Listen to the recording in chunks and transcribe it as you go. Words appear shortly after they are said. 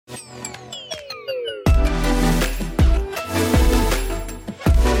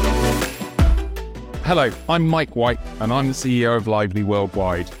Hello, I'm Mike White, and I'm the CEO of Lively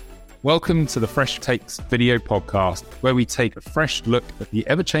Worldwide. Welcome to the Fresh Takes video podcast, where we take a fresh look at the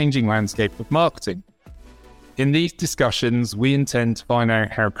ever-changing landscape of marketing. In these discussions, we intend to find out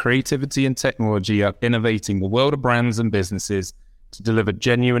how creativity and technology are innovating the world of brands and businesses to deliver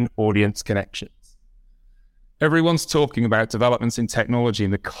genuine audience connections. Everyone's talking about developments in technology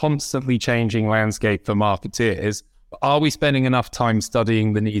and the constantly changing landscape for marketeers, but are we spending enough time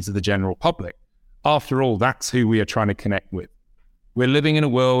studying the needs of the general public? After all, that's who we are trying to connect with. We're living in a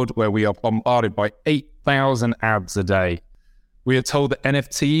world where we are bombarded by 8,000 ads a day. We are told that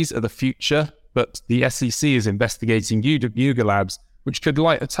NFTs are the future, but the SEC is investigating Yuga Labs, which could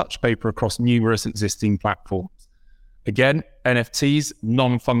light a touch paper across numerous existing platforms. Again, NFTs,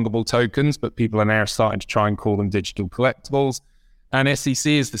 non-fungible tokens, but people are now starting to try and call them digital collectibles, and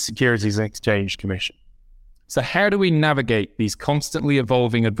SEC is the Securities and Exchange Commission. So how do we navigate these constantly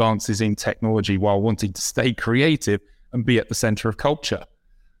evolving advances in technology while wanting to stay creative and be at the center of culture?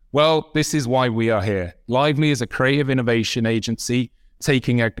 Well, this is why we are here. Lively is a creative innovation agency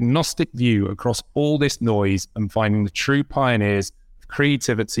taking an agnostic view across all this noise and finding the true pioneers of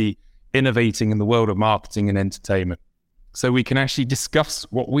creativity, innovating in the world of marketing and entertainment. So we can actually discuss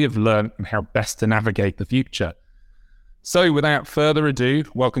what we have learned and how best to navigate the future. So without further ado,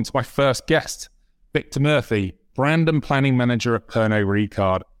 welcome to my first guest, Victor Murphy, Brand and Planning Manager at Pernod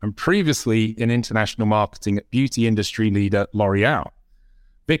Ricard, and previously in international marketing at beauty industry leader L'Oreal.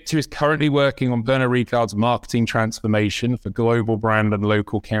 Victor is currently working on Pernod Ricard's marketing transformation for global brand and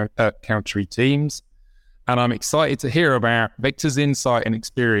local country teams. And I'm excited to hear about Victor's insight and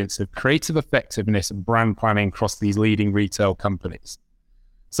experience of creative effectiveness and brand planning across these leading retail companies.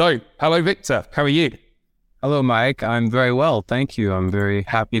 So, hello Victor, how are you? Hello, Mike. I'm very well. Thank you. I'm very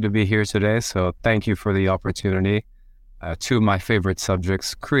happy to be here today. So thank you for the opportunity. Two of my favorite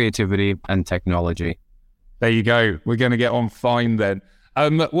subjects, creativity and technology. There you go. We're going to get on fine then.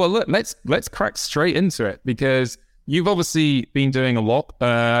 Well, look, let's crack straight into it because you've obviously been doing a lot.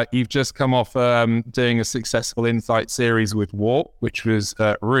 You've just come off doing a successful Insight series with Warp, which was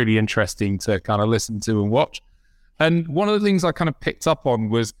really interesting to kind of listen to and watch. And one of the things I kind of picked up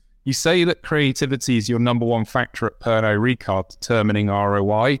on was you say that creativity is your number one factor at Pernod Ricard determining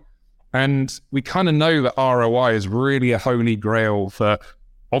ROI. And we kind of know that ROI is really a holy grail for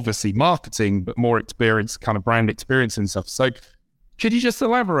obviously marketing, but more experience, kind of brand experience and stuff. So could you just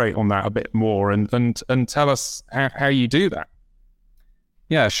elaborate on that a bit more and tell us how you do that?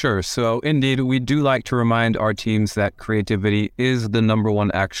 Yeah, sure. So indeed, we do like to remind our teams that creativity is the number one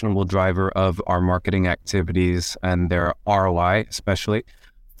actionable driver of our marketing activities and their ROI, especially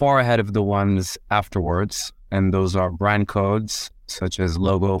far ahead of the ones afterwards. And those are brand codes, such as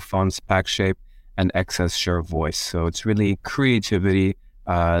logo, fonts, pack shape, and excess share of voice. So it's really creativity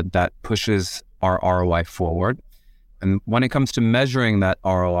that pushes our ROI forward. And when it comes to measuring that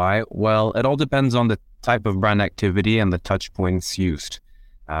ROI, well, it all depends on the type of brand activity and the touch points used.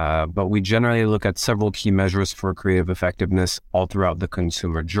 But we generally look at several key measures for creative effectiveness all throughout the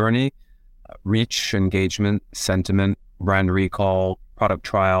consumer journey: reach, engagement, sentiment, brand recall, product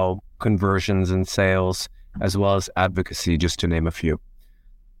trial, conversions and sales, as well as advocacy, just to name a few.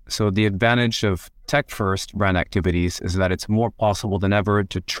 So the advantage of tech-first brand activities is that it's more possible than ever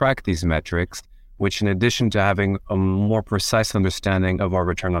to track these metrics, which in addition to having a more precise understanding of our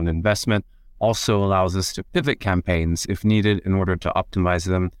return on investment, also allows us to pivot campaigns if needed in order to optimize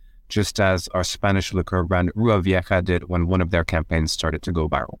them, just as our Spanish liquor brand Rua Vieja did when one of their campaigns started to go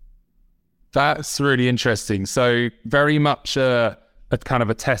viral. That's really interesting. So very much a kind of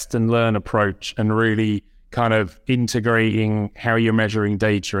a test and learn approach and really kind of integrating how you're measuring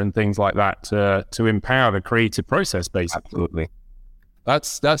data and things like that to empower the creative process, basically. Absolutely.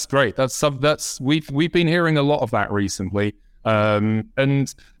 That's great. We've been hearing a lot of that recently.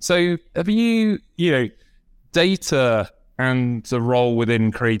 And so have you data and the role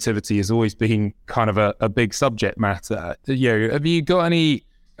within creativity has always been kind of a big subject matter. Have you got any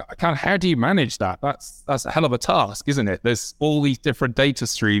kind of, how do you manage that? That's a hell of a task, isn't it? There's all these different data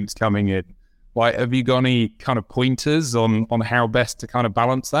streams coming in. Like, have you got any kind of pointers on how best to kind of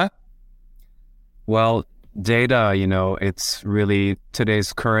balance that? Well, data, it's really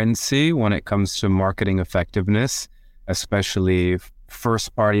today's currency when it comes to marketing effectiveness, especially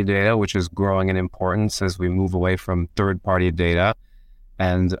first-party data, which is growing in importance as we move away from third-party data.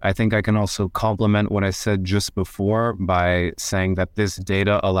 And I think I can also complement what I said just before by saying that this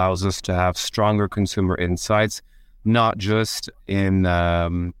data allows us to have stronger consumer insights, not just in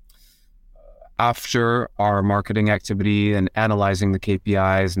after our marketing activity and analyzing the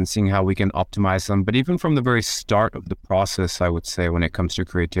KPIs and seeing how we can optimize them. But even from the very start of the process, I would say when it comes to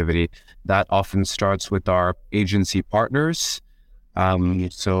creativity, that often starts with our agency partners.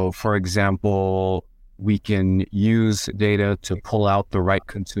 So for example, we can use data to pull out the right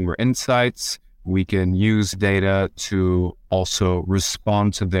consumer insights. We can use data to also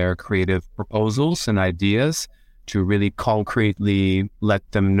respond to their creative proposals and ideas to really concretely let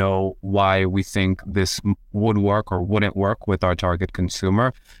them know why we think this would work or wouldn't work with our target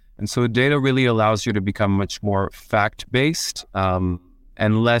consumer. And so data really allows you to become much more fact-based and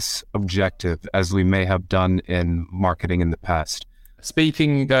less objective, as we may have done in marketing in the past.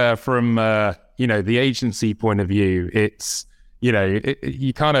 Speaking from the agency point of view, it's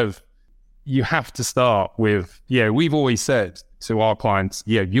you have to start with, we've always said to our clients,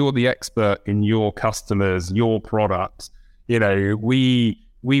 you're the expert in your customers, your products. We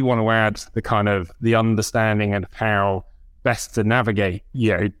want to add the understanding of how best to navigate,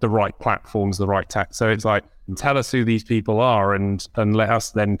 the right platforms, the right tech. So it's like, tell us who these people are and let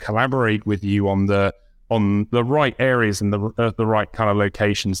us then collaborate with you on the right areas and the right kind of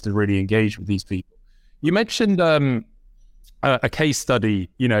locations to really engage with these people. You mentioned a case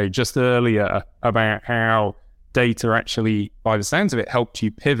study, just earlier about how data actually, by the sounds of it, helped you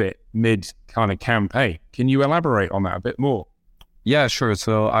pivot mid kind of campaign. Can you elaborate on that a bit more? Yeah, sure.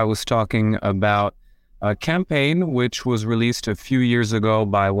 So I was talking about a campaign which was released a few years ago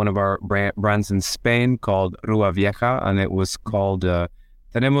by one of our brands in Spain called Rua Vieja, and it was called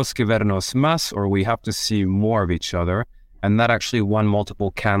Tenemos que vernos más, or We Have to See More of Each Other. And that actually won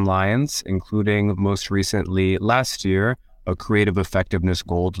multiple Cannes Lions, including most recently last year, a Creative Effectiveness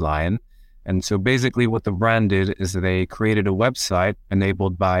Gold Lion. And so basically what the brand did is they created a website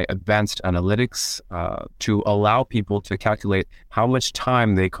enabled by advanced analytics to allow people to calculate how much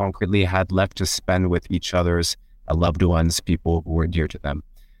time they concretely had left to spend with each other's loved ones, people who were dear to them.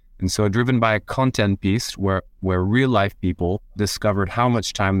 And so driven by a content piece where real life people discovered how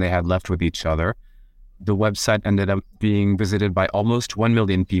much time they had left with each other, the website ended up being visited by almost 1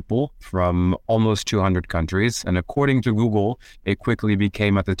 million people from almost 200 countries. And according to Google, it quickly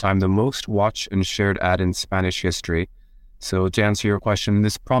became at the time the most watched and shared ad in Spanish history. So to answer your question,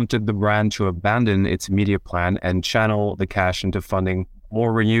 this prompted the brand to abandon its media plan and channel the cash into funding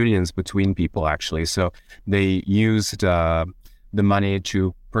more reunions between people, actually. So they used the money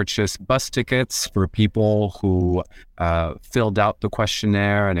to purchase bus tickets for people who filled out the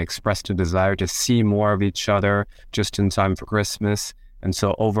questionnaire and expressed a desire to see more of each other just in time for Christmas. And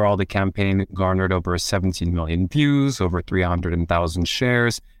so overall, the campaign garnered over 17 million views, over 300,000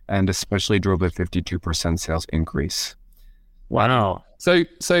 shares, and especially drove a 52% sales increase. Wow. So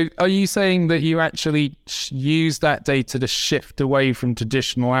are you saying that you actually use that data to shift away from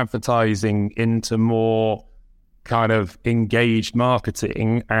traditional advertising into more kind of engaged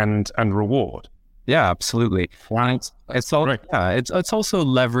marketing and reward? Yeah, absolutely. Right. It's also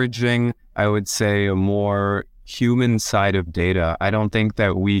leveraging, I would say, a more human side of data. I don't think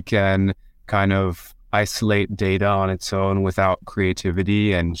that we can kind of isolate data on its own without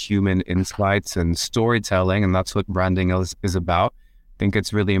creativity and human insights and storytelling, and that's what branding is about. I think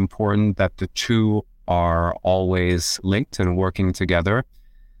it's really important that the two are always linked and working together.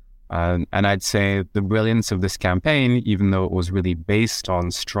 And I'd say the brilliance of this campaign, even though it was really based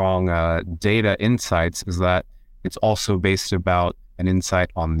on strong data insights, is that it's also based about an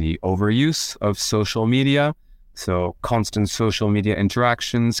insight on the overuse of social media. So constant social media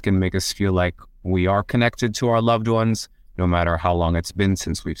interactions can make us feel like we are connected to our loved ones, no matter how long it's been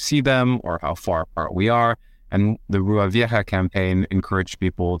since we've seen them or how far apart we are. And the Rua Vieja campaign encouraged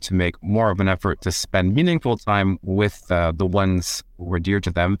people to make more of an effort to spend meaningful time with the ones who were dear to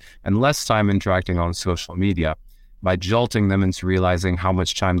them and less time interacting on social media by jolting them into realizing how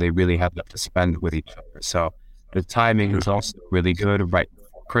much time they really had left to spend with each other. So the timing is also really good right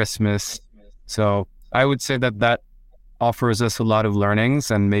before Christmas. So I would say that offers us a lot of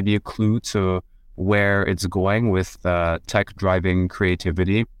learnings and maybe a clue to where it's going with tech driving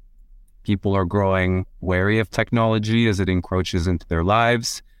creativity. People are growing wary of technology as it encroaches into their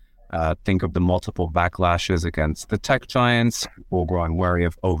lives. Think of the multiple backlashes against the tech giants, people growing wary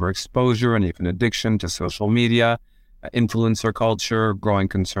of overexposure and even addiction to social media, influencer culture, growing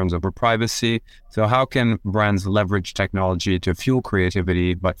concerns over privacy. So how can brands leverage technology to fuel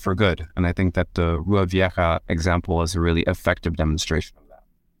creativity, but for good? And I think that the Rua Vieja example is a really effective demonstration of that.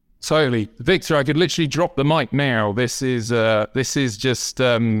 Totally. Victor, I could literally drop the mic now. This is just,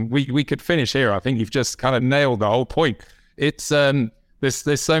 we could finish here. I think you've just kind of nailed the whole point. It's,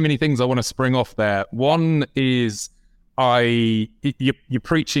 there's so many things I want to spring off there. One is, you're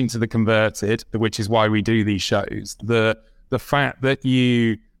preaching to the converted, which is why we do these shows. The fact that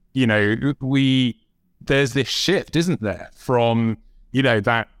there's this shift, isn't there, from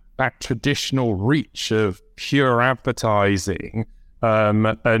that traditional reach of pure advertising,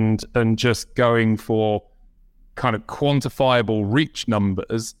 and just going for kind of quantifiable reach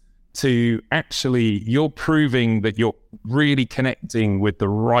numbers, to actually you're proving that you're really connecting with the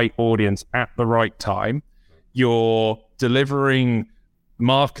right audience at the right time. You're delivering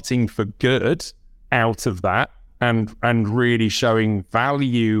marketing for good out of that, and really showing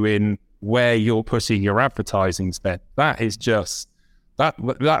value in where you're putting your advertising spend. That is just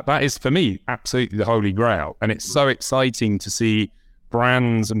that is, for me, absolutely the holy grail. And it's so exciting to see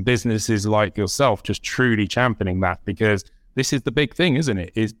brands and businesses like yourself just truly championing that, because this is the big thing, isn't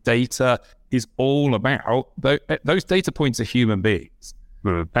it? Is data is all about those data points are human beings,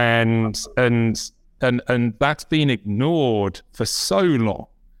 and that's been ignored for so long.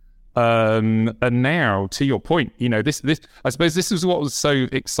 And now, to your point, this I suppose this is what was so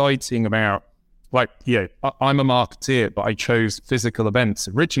exciting about, I'm a marketeer, but I chose physical events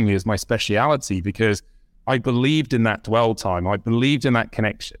originally as my speciality because I believed in that dwell time. I believed in that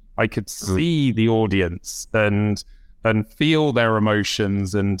connection. I could see the audience and feel their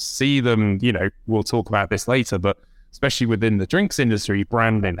emotions and see them, we'll talk about this later, but especially within the drinks industry,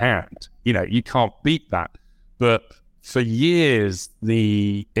 brand in hand, you can't beat that. But for years,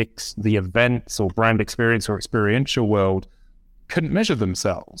 the events or brand experience or experiential world couldn't measure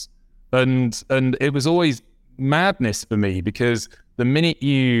themselves. And it was always madness for me, because the minute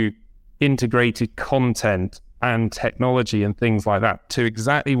you integrated content and technology and things like that to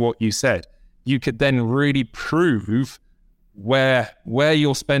exactly what you said, you could then really prove where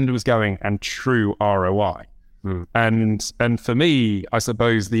your spend was going and true ROI. And for me, I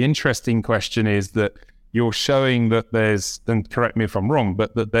suppose the interesting question is that you're showing that there's, and correct me if I'm wrong,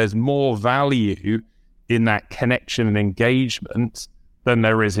 but that there's more value in that connection and engagement than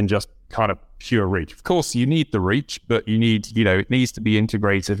there is in just kind of pure reach. Of course, you need the reach, but you need, it needs to be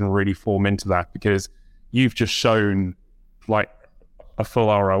integrated and really form into that, because you've just shown like a full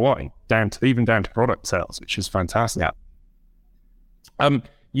ROI down to product sales, which is fantastic. Yeah.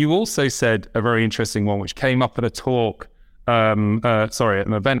 You also said a very interesting one, which came up at a talk, at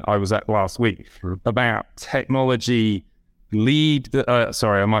an event I was at last week, about technology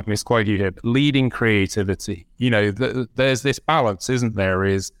I might misquote you here, but leading creativity. There's this balance, isn't there?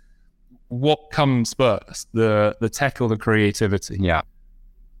 Is what comes first, the tech or the creativity? Yeah.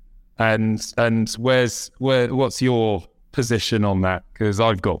 And what's your position on that? Because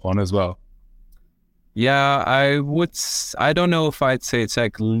I've got one as well. Yeah, I don't know if I'd say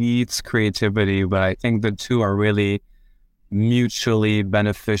tech leads creativity, but I think the two are really mutually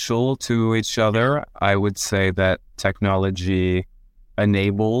beneficial to each other. I would say that technology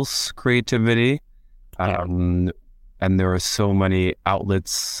enables creativity, and there are so many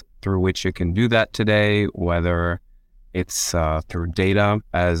outlets through which you can do that today, whether it's through data,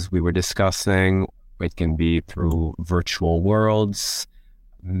 as we were discussing. It can be through virtual worlds,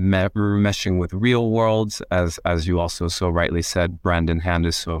 meshing with real worlds, as you also so rightly said, brand in hand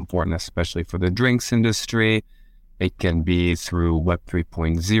is so important, especially for the drinks industry. It can be through Web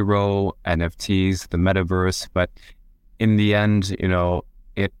 3.0, NFTs, the metaverse, but in the end,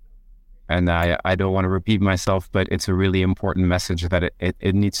 and I don't want to repeat myself, but it's a really important message that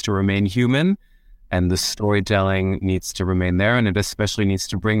it needs to remain human, and the storytelling needs to remain there, and it especially needs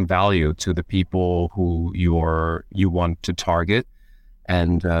to bring value to the people who you want to target.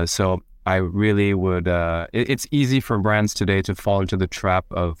 And so I really would, it's easy for brands today to fall into the trap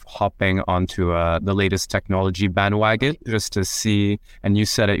of hopping onto the latest technology bandwagon just to see, and you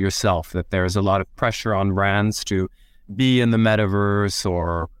said it yourself, that there's a lot of pressure on brands to be in the metaverse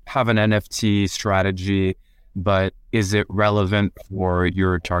or have an NFT strategy, but is it relevant for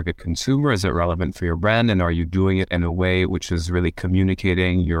your target consumer? Is it relevant for your brand? And are you doing it in a way which is really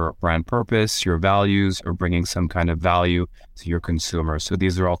communicating your brand purpose, your values, or bringing some kind of value to your consumer? So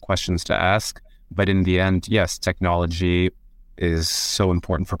these are all questions to ask. But in the end, yes, technology is so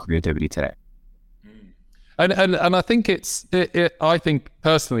important for creativity today. And I think I think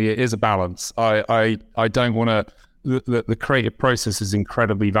personally it is a balance. I don't want to. The creative process is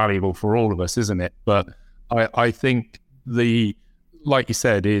incredibly valuable for all of us, isn't it? But I think like you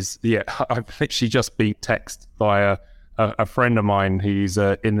said, I've literally just been texted by a friend of mine who's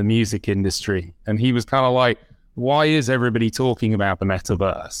in the music industry, and he was kind of like, why is everybody talking about the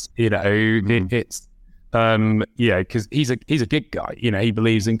metaverse? It's because he's a gig guy. He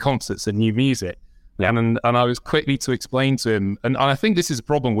believes in concerts and new music. Yeah. And I was quickly to explain to him, and I think this is a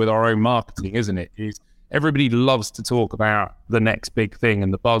problem with our own marketing, isn't it? Is everybody loves to talk about the next big thing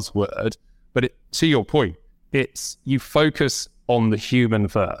and the buzzword, but to your point, it's you focus on the human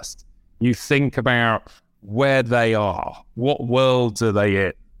first. You think about where they are, what worlds are they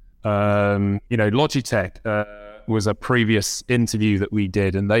in. Logitech was a previous interview that we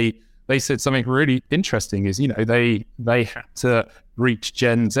did, and they said something really interesting is, they had to reach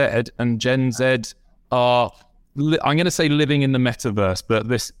Gen Z, and Gen Z are, I'm going to say living in the metaverse, but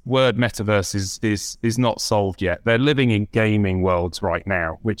this word metaverse is not solved yet. They're living in gaming worlds right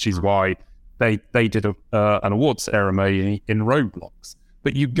now, which is why they did an awards ceremony in Roblox.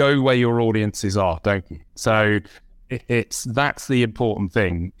 But you go where your audiences are, don't you? So that's the important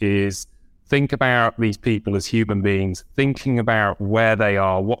thing, is think about these people as human beings, thinking about where they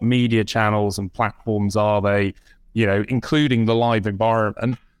are, what media channels and platforms are they, including the live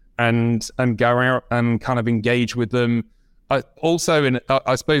environment, and go out and kind of engage with them. I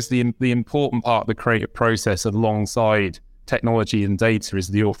suppose the important part of the creative process alongside technology and data is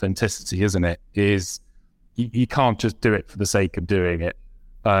the authenticity, isn't it? Is you can't just do it for the sake of doing it.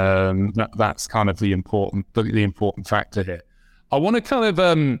 That's kind of the important factor here. I want to kind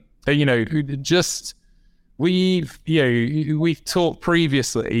of we've talked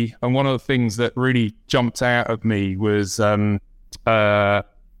previously, and one of the things that really jumped out at me was you've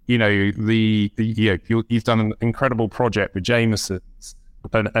done an incredible project with Jameson's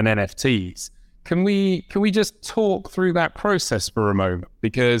and NFTs. Can we just talk through that process for a moment?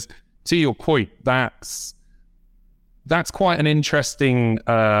 Because to your point, that's quite an interesting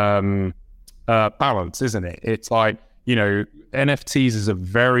balance, isn't it? It's like, NFTs is a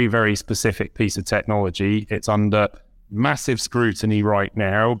very, very specific piece of technology. It's under massive scrutiny right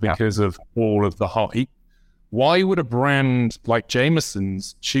now because of all of the hype. Why would a brand like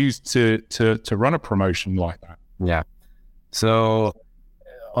Jameson's choose to run a promotion like that? Yeah. So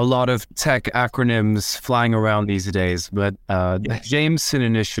a lot of tech acronyms flying around these days, but the Jameson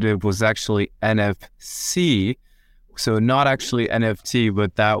initiative was actually NFC. So not actually NFT,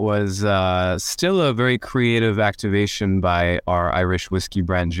 but that was still a very creative activation by our Irish whiskey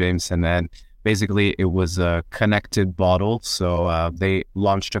brand Jameson. And basically it was a connected bottle. So they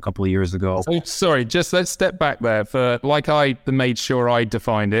launched a couple of years ago. Oh, sorry, just let's step back there. I made sure I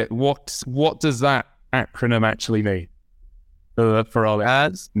defined it. What does that acronym actually mean? For all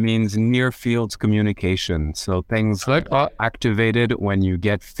that means near field communication. So things are activated when you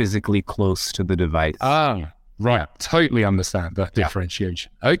get physically close to the device. Right, totally understand that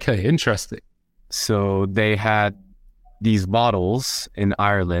differentiation. Okay, interesting. So they had these bottles in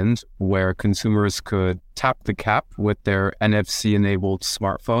Ireland where consumers could tap the cap with their NFC-enabled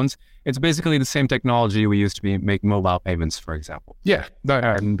smartphones. It's basically the same technology we used to make mobile payments, for example. Yeah,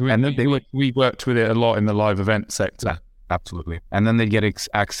 we worked with it a lot in the live event sector. Yeah, absolutely. And then they'd get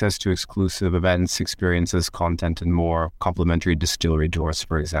access to exclusive events, experiences, content, and more, complimentary distillery doors,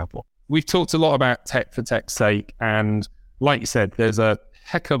 for example. We've talked a lot about tech for tech's sake, and like you said, there's a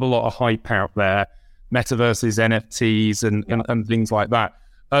heck of a lot of hype out there, metaverses, NFTs, and things like that.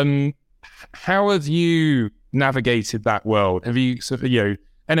 How have you navigated that world? Have you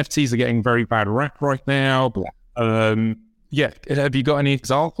NFTs are getting very bad rap right now. Have you got any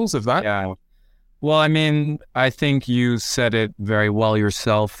examples of that? Yeah. Well, I mean, I think you said it very well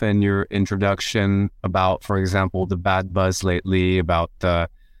yourself in your introduction about, for example, the bad buzz lately about the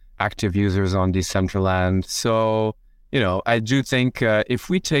active users on Decentraland. So, I do think if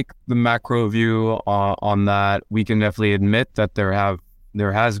we take the macro view on that, we can definitely admit that there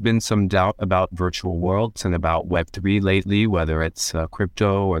has been some doubt about virtual worlds and about Web3 lately, whether it's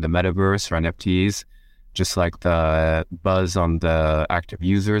crypto or the metaverse or NFTs, just like the buzz on the active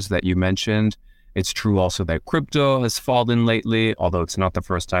users that you mentioned. It's true also that crypto has fallen lately, although it's not the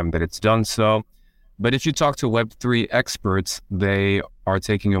first time that it's done so. But if you talk to Web3 experts, they are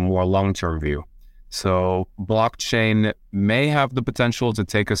taking a more long-term view. So blockchain may have the potential to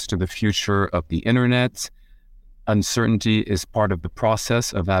take us to the future of the internet. Uncertainty is part of the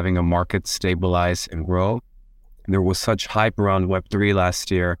process of having a market stabilize and grow. There was such hype around Web3 last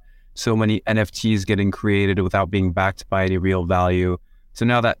year, so many NFTs getting created without being backed by any real value. So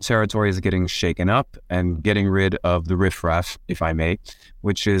now that territory is getting shaken up and getting rid of the riffraff, if I may,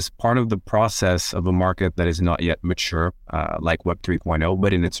 which is part of the process of a market that is not yet mature, like Web 3.0,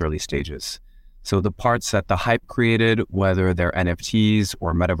 but in its early stages. So the parts that the hype created, whether they're NFTs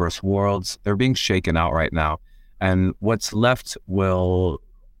or metaverse worlds, they're being shaken out right now. And what's left will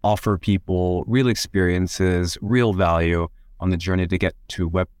offer people real experiences, real value on the journey to get to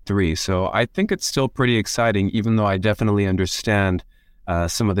Web 3. So I think it's still pretty exciting, even though I definitely understand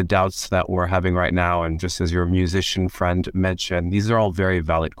some of the doubts that we're having right now. And just as your musician friend mentioned, these are all very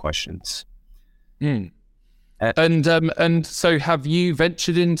valid questions. And so have you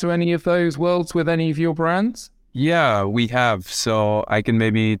ventured into any of those worlds with any of your brands? Yeah, we have. So I can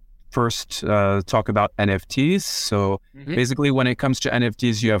maybe first talk about NFTs. So basically, when it comes to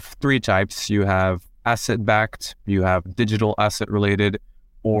NFTs, you have three types. You have asset-backed, you have digital asset-related,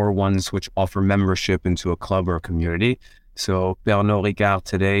 or ones which offer membership into a club or a community. So Pernod Ricard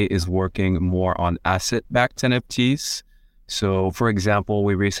today is working more on asset-backed NFTs. So, for example,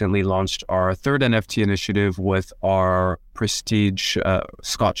 we recently launched our third NFT initiative with our prestige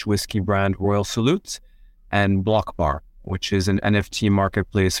Scotch whiskey brand Royal Salute and Block Bar, which is an NFT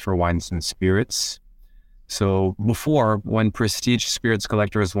marketplace for wines and spirits. So before, when prestige spirits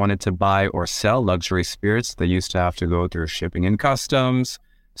collectors wanted to buy or sell luxury spirits, they used to have to go through shipping and customs,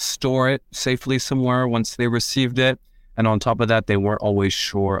 store it safely somewhere once they received it. And on top of that, they weren't always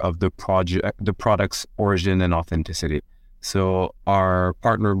sure of the product's origin and authenticity. So our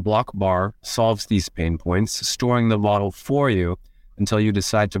partner Block Bar solves these pain points, storing the bottle for you until you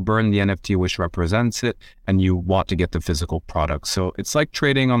decide to burn the NFT which represents it and you want to get the physical product. So it's like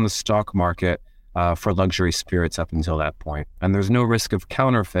trading on the stock market for luxury spirits up until that point. And there's no risk of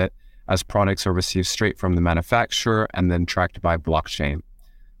counterfeit as products are received straight from the manufacturer and then tracked by blockchain.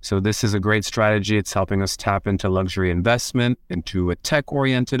 So this is a great strategy. It's helping us tap into luxury investment, into a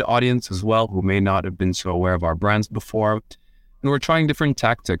tech-oriented audience as well, who may not have been so aware of our brands before. And we're trying different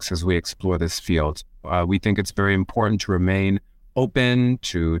tactics as we explore this field. We think it's very important to remain open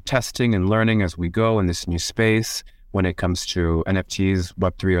to testing and learning as we go in this new space when it comes to NFTs,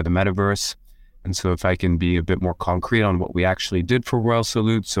 Web3, or the metaverse. And so if I can be a bit more concrete on what we actually did for Royal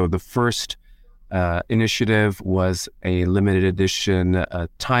Salute. So the first initiative was a limited edition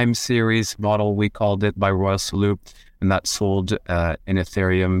time series model, we called it, by Royal Salute, and that sold in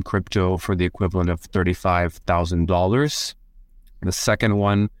Ethereum crypto for the equivalent of $35,000. The second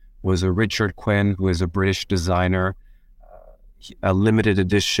one was a Richard Quinn, who is a British designer, a limited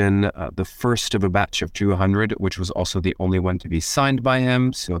edition, the first of a batch of 200, which was also the only one to be signed by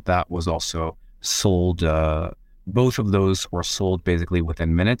him. So that was also sold. Both of those were sold basically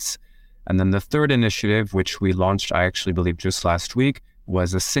within minutes. And then the third initiative, which we launched, I actually believe just last week,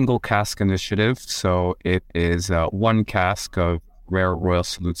 was a single cask initiative. So it is one cask of rare Royal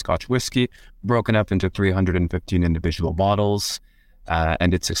Salute Scotch whiskey broken up into 315 individual bottles,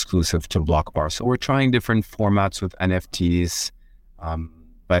 and it's exclusive to Block Bar. So we're trying different formats with NFTs,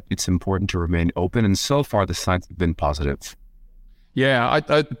 but it's important to remain open. And so far, the signs have been positive. Yeah,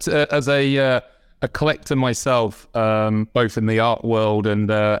 as a collector myself, both in the art world and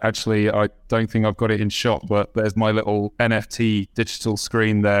actually, I don't think I've got it in shop, but there's my little NFT digital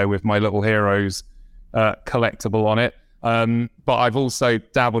screen there with my little heroes collectible on it. But I've also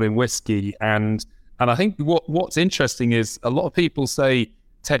dabbled in whiskey, and I think what's interesting is a lot of people say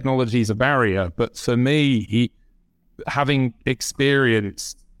technology is a barrier, but for me, having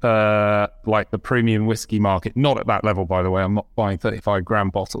experienced like the premium whiskey market, not at that level, by the way, I'm not buying 35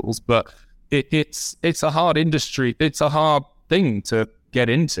 gram bottles, but it's a hard industry. It's a hard thing to get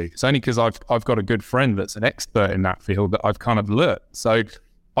into. It's only because I've got a good friend that's an expert in that field that I've kind of learned. So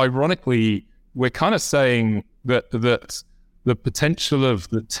ironically, we're kind of saying that the potential of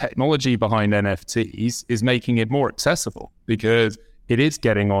the technology behind NFTs is making it more accessible because it is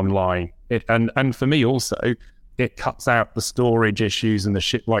getting online. And for me also, it cuts out the storage issues, and the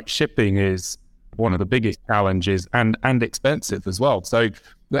shipping is one of the biggest challenges and expensive as well. So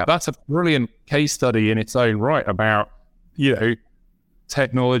that's a brilliant case study in its own right about,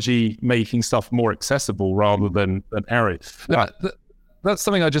 technology making stuff more accessible rather than arid. That's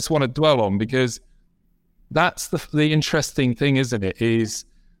something I just want to dwell on, because that's the interesting thing, isn't it? Is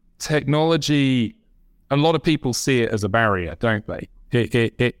technology, a lot of people see it as a barrier, don't they?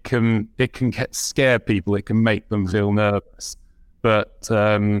 It can scare people. It can make them feel nervous. But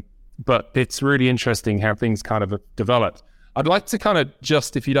it's really interesting how things kind of have developed. I'd like to kind of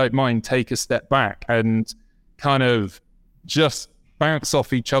just, if you don't mind, take a step back and kind of just bounce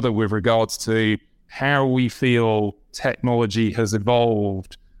off each other with regards to how we feel technology has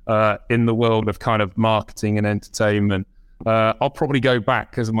evolved in the world of kind of marketing and entertainment. I'll probably go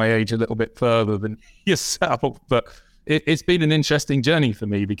back because of my age a little bit further than yourself, but it's been an interesting journey for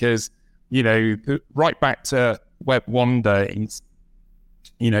me because, right back to Web 1 days,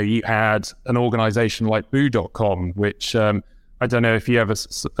 you had an organization like Boo.com, which I don't know if you ever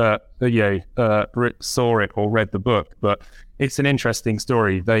saw it or read the book, but it's an interesting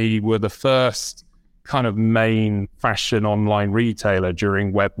story. They were the first kind of main fashion online retailer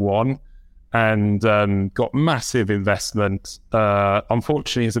during Web 1 and got massive investment.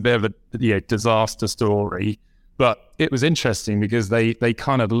 Unfortunately, it's a bit of a disaster story, but it was interesting because they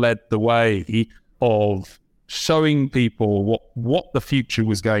kind of led the way of showing people what the future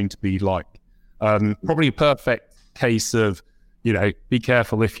was going to be like. Probably a perfect case of, be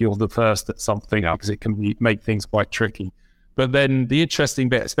careful if you're the first at something, because it can make things quite tricky. But then the interesting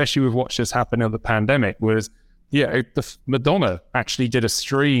bit, especially with what's just happened in the pandemic, was, Madonna actually did a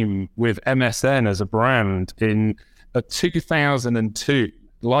stream with MSN as a brand in a 2002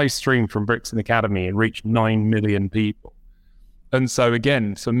 live stream from Brixton Academy and reached 9 million people. And so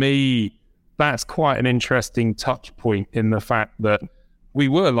again, for me, that's quite an interesting touch point in the fact that we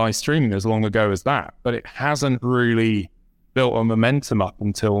were live streaming as long ago as that, but it hasn't really built a momentum up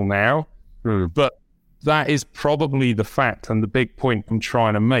until now. But that is probably the fact, and the big point I'm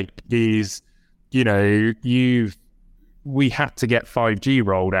trying to make is, we had to get 5G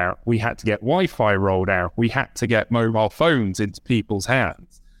rolled out, we had to get Wi-Fi rolled out, we had to get mobile phones into people's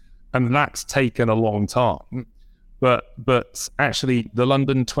hands, and that's taken a long time. But actually, the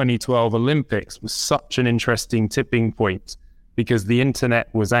London 2012 Olympics was such an interesting tipping point because the internet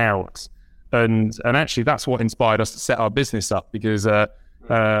was out, and actually that's what inspired us to set our business up, because there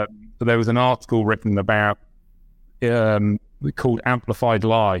was an article written about called Amplified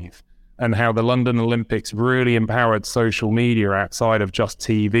Live, and how the London Olympics really empowered social media outside of just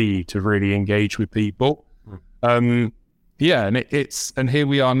TV to really engage with people. And here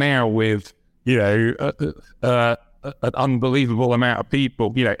we are now with an unbelievable amount of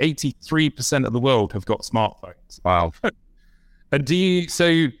people. 83% of the world have got smartphones. Wow. And do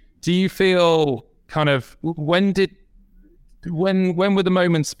you feel kind of when were the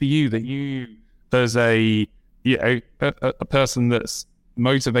moments for you that you, as a person that's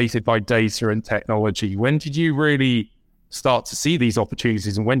motivated by data and technology, when did you really start to see these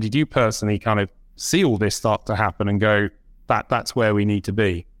opportunities, and when did you personally kind of see all this start to happen and go, that's where we need to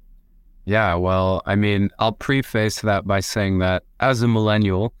be? Yeah, well, I mean, I'll preface that by saying that as a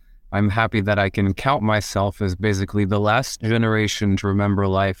millennial, I'm happy that I can count myself as basically the last generation to remember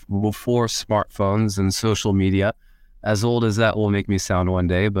life before smartphones and social media, as old as that will make me sound one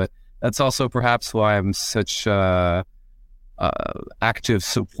day. But that's also perhaps why I'm such active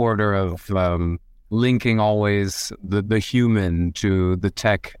supporter of linking always the human to the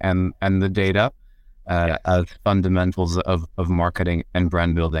tech and the data as fundamentals of marketing and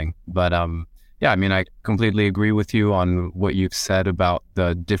brand building. But I mean, I completely agree with you on what you've said about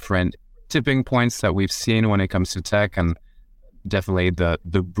the different tipping points that we've seen when it comes to tech, and definitely the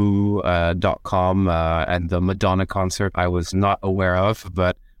Boo.com and the Madonna concert I was not aware of,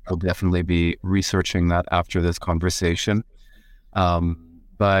 but I'll definitely be researching that after this conversation.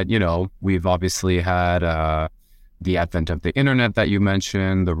 But we've obviously had the advent of the internet that you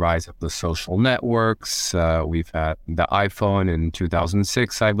mentioned, the rise of the social networks. We've had the iPhone in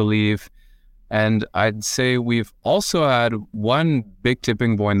 2006, I believe. And I'd say we've also had one big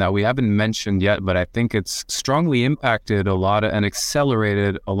tipping point that we haven't mentioned yet, but I think it's strongly impacted a lot and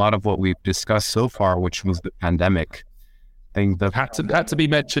accelerated a lot of what we've discussed so far, which was the pandemic. I think that had to be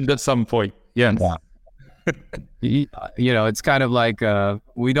mentioned at some point. Yeah. It's kind of like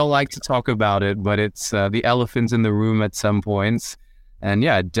we don't like to talk about it, but it's the elephant in the room at some points. And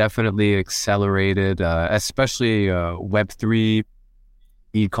yeah, it definitely accelerated, especially Web3,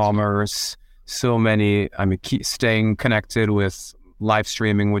 e-commerce. So many, staying connected with live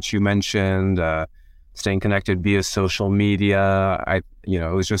streaming, which you mentioned, staying connected via social media.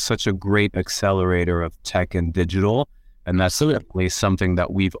 It was just such a great accelerator of tech and digital. And that's certainly something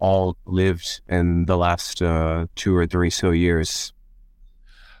that we've all lived in the last 2 or 3 so years.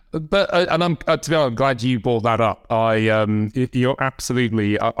 But and I'm to be honest, I'm glad you brought that up. You're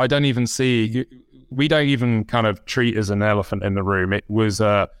absolutely. I don't even see. We don't even kind of treat as an elephant in the room. It was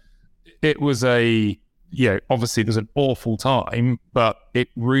a. Obviously, it was an awful time, but it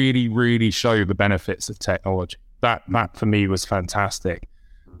really, really showed the benefits of technology. That for me was fantastic.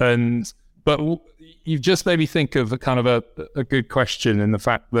 But you've just made me think of a kind of a good question in the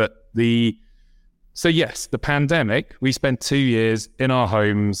fact that the pandemic, we spent 2 years in our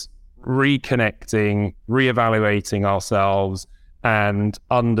homes reconnecting, reevaluating ourselves and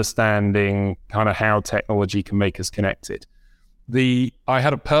understanding kind of how technology can make us connected. I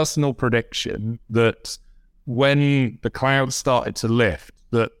had a personal prediction that when the clouds started to lift,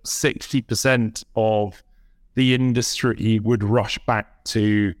 that 60% of the industry would rush back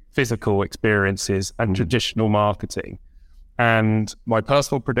to physical experiences and traditional marketing. And my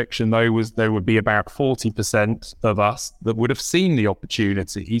personal prediction, though, was there would be about 40% of us that would have seen the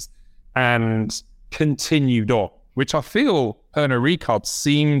opportunities and continued on, which I feel Pernod Ricard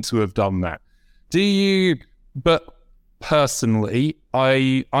seemed to have done that. But personally,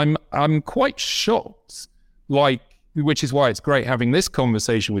 I'm quite shocked, which is why it's great having this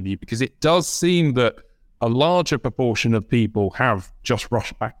conversation with you, because it does seem that a larger proportion of people have just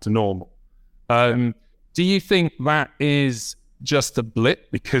rushed back to normal. Do you think that is just a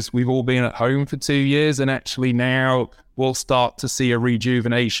blip because we've all been at home for 2 years and actually now we'll start to see a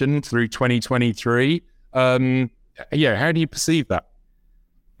rejuvenation through 2023? How do you perceive that?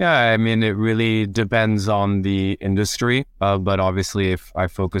 Yeah, I mean, it really depends on the industry, but obviously if I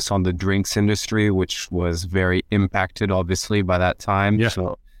focus on the drinks industry, which was very impacted obviously by that time. Yeah.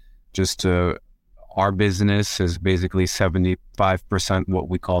 So just our business is basically 75% what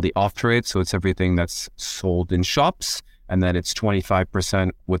we call the off trade. So it's everything that's sold in shops. And then it's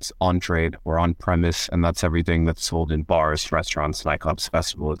 25% what's on trade or on premise. And that's everything that's sold in bars, restaurants, nightclubs,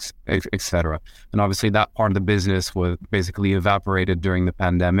 festivals, etc. And obviously that part of the business was basically evaporated during the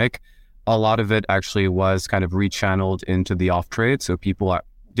pandemic. A lot of it actually was kind of rechanneled into the off trade. So people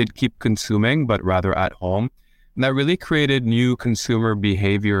did keep consuming, but rather at home. And that really created new consumer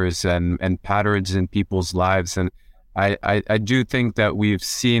behaviors and patterns in people's lives. And I do think that we've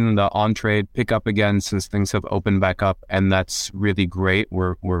seen the on-trade pick up again since things have opened back up, and that's really great.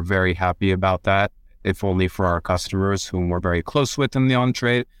 We're very happy about that, if only for our customers whom we're very close with in the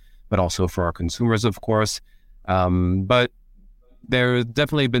on-trade, but also for our consumers, of course. But there's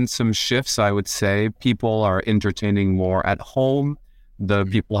definitely been some shifts, I would say. People are entertaining more at home. The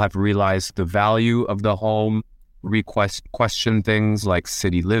people have realized the value of the home, question things like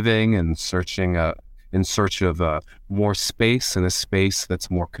city living and in search of more space, and a space that's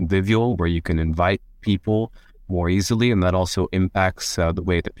more convivial where you can invite people more easily. And that also impacts the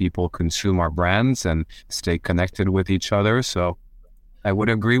way that people consume our brands and stay connected with each other. So I would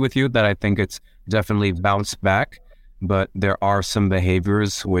agree with you that I think it's definitely bounced back, but there are some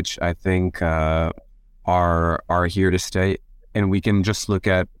behaviors which I think are here to stay. And we can just look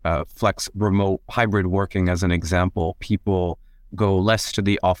at flex remote hybrid working as an example. People go less to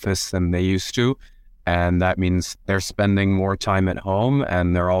the office than they used to. And that means they're spending more time at home,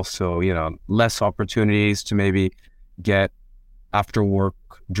 and there are also, less opportunities to maybe get after work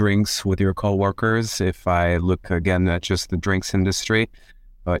drinks with your coworkers. If I look again at just the drinks industry,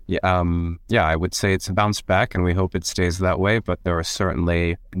 but I would say it's a bounce back, and we hope it stays that way. But there are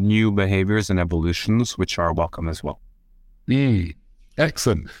certainly new behaviors and evolutions which are welcome as well.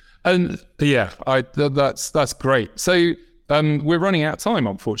 Excellent, and that's great. So. We're running out of time,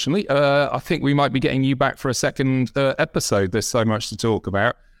 unfortunately. I think we might be getting you back for a second episode. There's so much to talk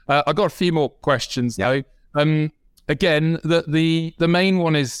about. I've got a few more questions, though. Again, the main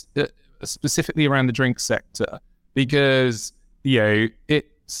one is specifically around the drink sector, because,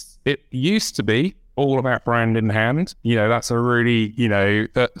 it used to be all about brand in hand. That's a really,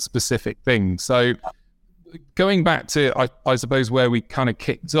 specific thing. So going back to, I suppose, where we kind of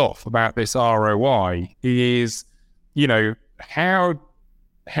kicked off about this ROI is, how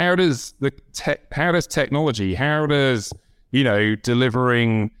does technology,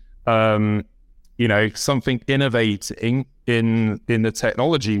 delivering, something innovating in the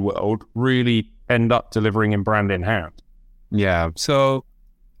technology world really end up delivering in brand in hand? Yeah, so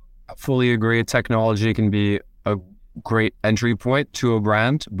I fully agree. Technology can be a great entry point to a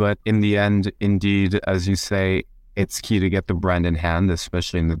brand, but in the end, indeed, as you say, it's key to get the brand in hand,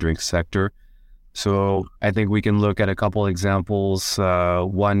 especially in the drink sector. So I think we can look at a couple examples.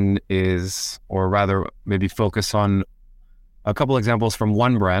 One is, or rather maybe focus on a couple examples from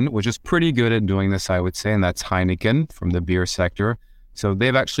one brand, which is pretty good at doing this, I would say, and that's Heineken from the beer sector. So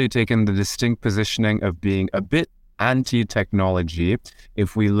they've actually taken the distinct positioning of being a bit anti-technology.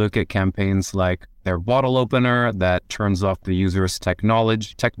 If we look at campaigns like their bottle opener that turns off the user's tech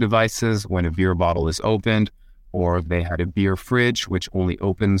devices when a beer bottle is opened, or they had a beer fridge, which only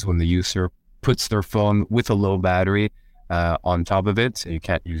opens when the user puts their phone with a low battery on top of it, so you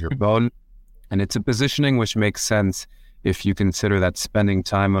can't use your phone. And it's a positioning which makes sense if you consider that spending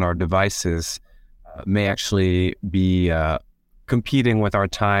time on our devices may actually be competing with our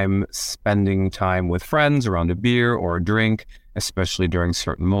time, spending time with friends around a beer or a drink, especially during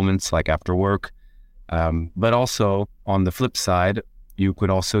certain moments like after work. But also, on the flip side, you could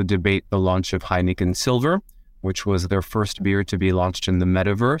also debate the launch of Heineken Silver, which was their first beer to be launched in the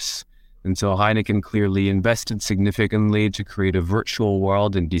metaverse. And so Heineken clearly invested significantly to create a virtual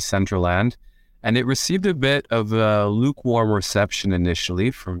world in Decentraland. And it received a bit of a lukewarm reception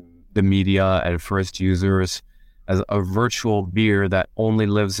initially from the media and first users, as a virtual beer that only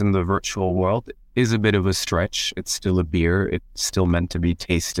lives in the virtual world is a bit of a stretch. It's still a beer. It's still meant to be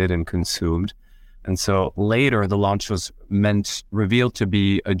tasted and consumed. And so later, the launch was revealed to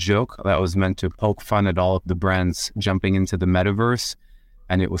be a joke that was meant to poke fun at all of the brands jumping into the metaverse.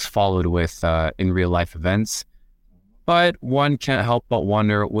 And it was followed with in real life events. But one can't help but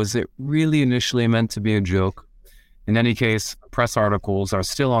wonder, was it really initially meant to be a joke? In any case, press articles are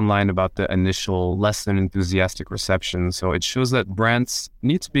still online about the initial less than enthusiastic reception, so it shows that brands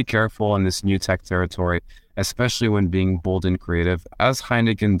need to be careful in this new tech territory, especially when being bold and creative, as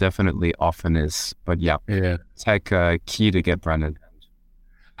Heineken definitely often is. But yeah. Tech key to get branded.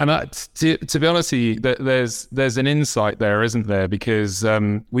 And to be honest with you, there's an insight there, isn't there? Because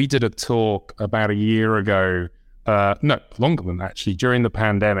we did a talk about a year ago, no, longer than that, actually, during the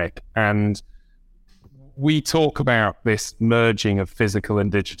pandemic, and we talk about this merging of physical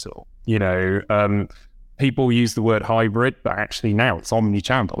and digital. People use the word hybrid, but actually now it's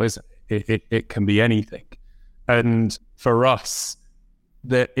omni-channel, isn't it? It can be anything. And for us,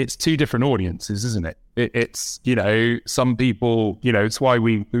 it's two different audiences, isn't it? It's, some people, it's why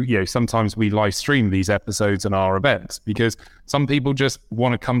we, sometimes we live stream these episodes in our events, because some people just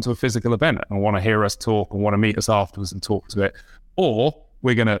want to come to a physical event and want to hear us talk and want to meet us afterwards and talk to it. Or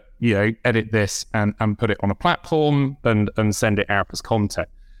we're going to, edit this and put it on a platform and send it out as content.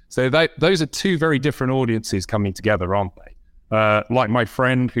 So those are two very different audiences coming together, aren't they? Like my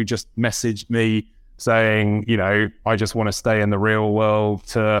friend who just messaged me saying, I just want to stay in the real world,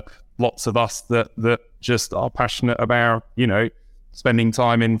 to lots of us that just are passionate about, spending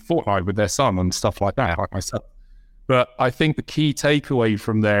time in Fortnite with their son and stuff like that, like myself. But I think the key takeaway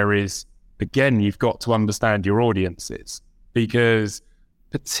from there is, again, you've got to understand your audiences, because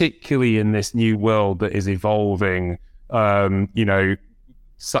particularly in this new world that is evolving,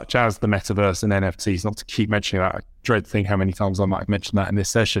 such as the metaverse and NFTs, not to keep mentioning that, I dread think how many times I might have mentioned that in this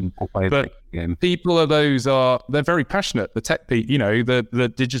session. But people they're very passionate. The tech people,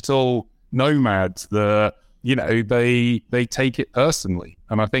 the digital nomads, they take it personally.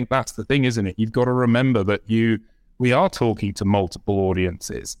 And I think that's the thing, isn't it? You've got to remember that we are talking to multiple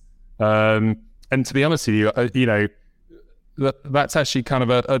audiences. And to be honest with you, that's actually kind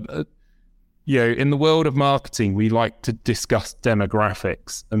of in the world of marketing, we like to discuss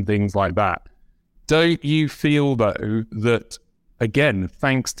demographics and things like that. Don't you feel, though, that, again,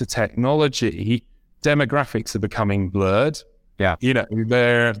 thanks to technology, demographics are becoming blurred? Yeah.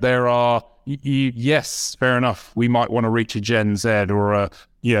 There are, yes, fair enough, we might want to reach a Gen Z or a,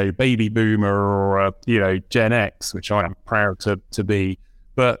 baby boomer or a, Gen X, which I am proud to be.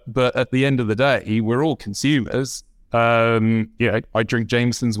 But at the end of the day, we're all consumers. I drink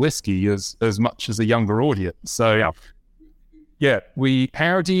Jameson's whiskey as much as a younger audience. So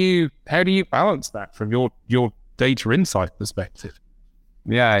how do you balance that from your data insight perspective?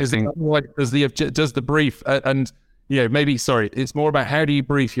 Yeah, I think does the brief it's more about how do you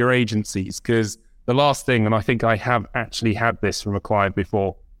brief your agencies? Because the last thing, and I think I have actually had this from a client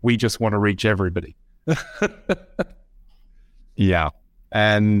before, we just want to reach everybody. Yeah,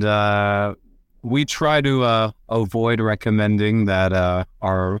 and we try to avoid recommending that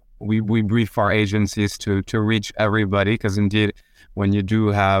we brief our agencies to reach everybody, because indeed, when you do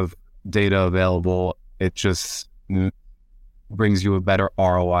have data available, it just brings you a better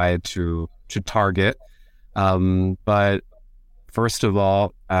ROI to target. But first of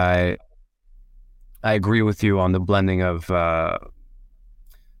all, I agree with you on the blending of, or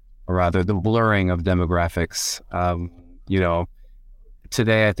rather the blurring of demographics.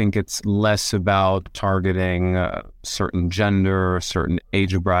 Today, I think it's less about targeting a certain gender, a certain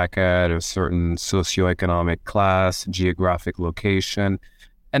age bracket, a certain socioeconomic class, geographic location.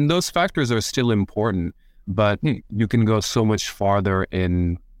 And those factors are still important, but you can go so much farther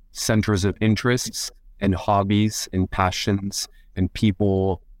in centers of interests and hobbies and passions and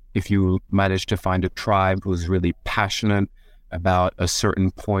people. If you manage to find a tribe who's really passionate about a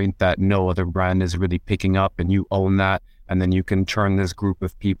certain point that no other brand is really picking up, and you own that, and then you can turn this group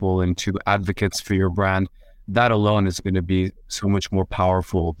of people into advocates for your brand, that alone is going to be so much more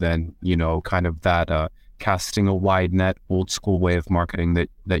powerful than, kind of that casting a wide net, old school way of marketing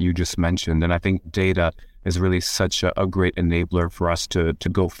that you just mentioned. And I think data is really such a great enabler for us to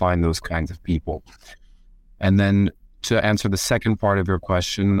go find those kinds of people. And then to answer the second part of your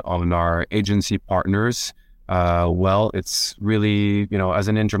question on our agency partners, it's really, as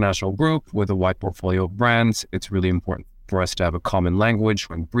an international group with a wide portfolio of brands, it's really important for us to have a common language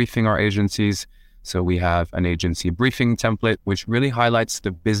when briefing our agencies. So we have an agency briefing template, which really highlights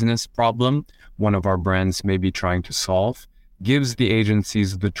the business problem one of our brands may be trying to solve, gives the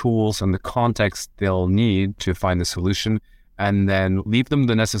agencies the tools and the context they'll need to find the solution, and then leave them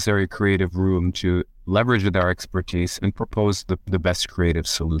the necessary creative room to leverage their expertise and propose the best creative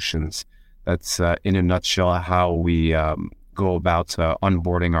solutions. That's in a nutshell how we go about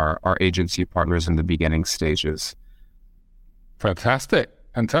onboarding our agency partners in the beginning stages. Fantastic.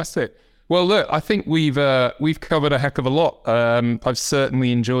 Well, look, I think we've covered a heck of a lot. I've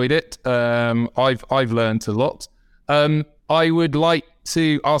certainly enjoyed it. I've learned a lot. I would like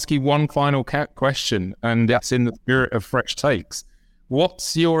to ask you one final question, and it's in the spirit of Fresh Takes.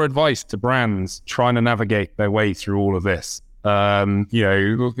 What's your advice to brands trying to navigate their way through all of this?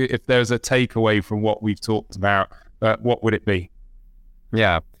 If there's a takeaway from what we've talked about, what would it be?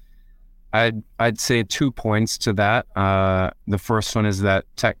 Yeah, I'd say 2 points to that. The first one is that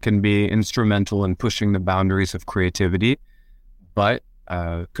tech can be instrumental in pushing the boundaries of creativity, but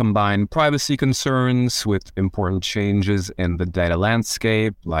combine privacy concerns with important changes in the data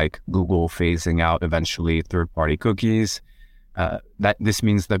landscape, like Google phasing out eventually third-party cookies. This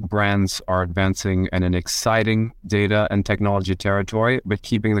means that brands are advancing in an exciting data and technology territory, but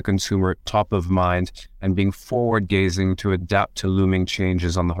keeping the consumer top of mind and being forward-gazing to adapt to looming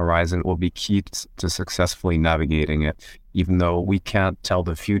changes on the horizon will be key to successfully navigating it. Even though we can't tell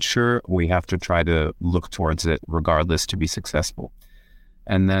the future, we have to try to look towards it regardless to be successful.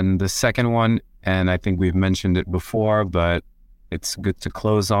 And then the second one, and I think we've mentioned it before, but it's good to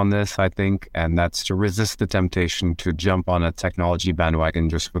close on this, I think, and that's to resist the temptation to jump on a technology bandwagon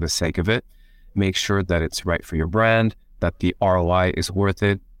just for the sake of it. Make sure that it's right for your brand, that the ROI is worth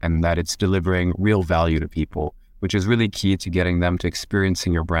it, and that it's delivering real value to people, which is really key to getting them to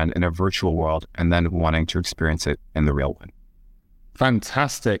experiencing your brand in a virtual world and then wanting to experience it in the real one.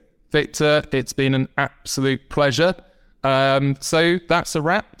 Fantastic. Victor, it's been an absolute pleasure. So that's a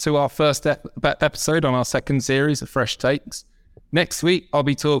wrap to our first episode on our second series of Fresh Takes. Next week, I'll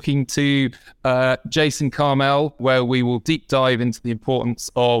be talking to Jason Carmel, where we will deep dive into the importance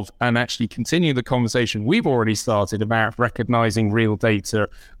of and actually continue the conversation we've already started about recognizing real data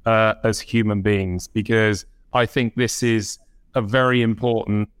as human beings, because I think this is a very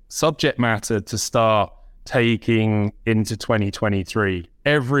important subject matter to start taking into 2023.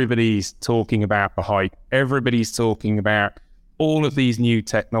 Everybody's talking about the hype. Everybody's talking about all of these new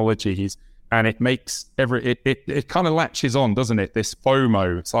technologies. And it makes it kind of latches on, doesn't it? This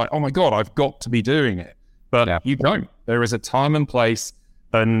FOMO. It's like, oh my God, I've got to be doing it. But You don't. There is a time and place,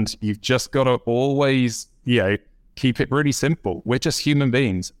 and you've just got to always, keep it really simple. We're just human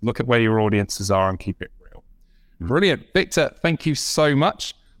beings. Look at where your audiences are and keep it real. Brilliant. Victor, thank you so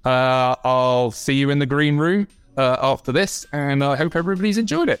much. I'll see you in the green room after this, and I hope everybody's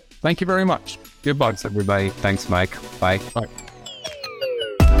enjoyed it. Thank you very much. Goodbye. Thanks, everybody. Thanks, Mike. Bye. Bye.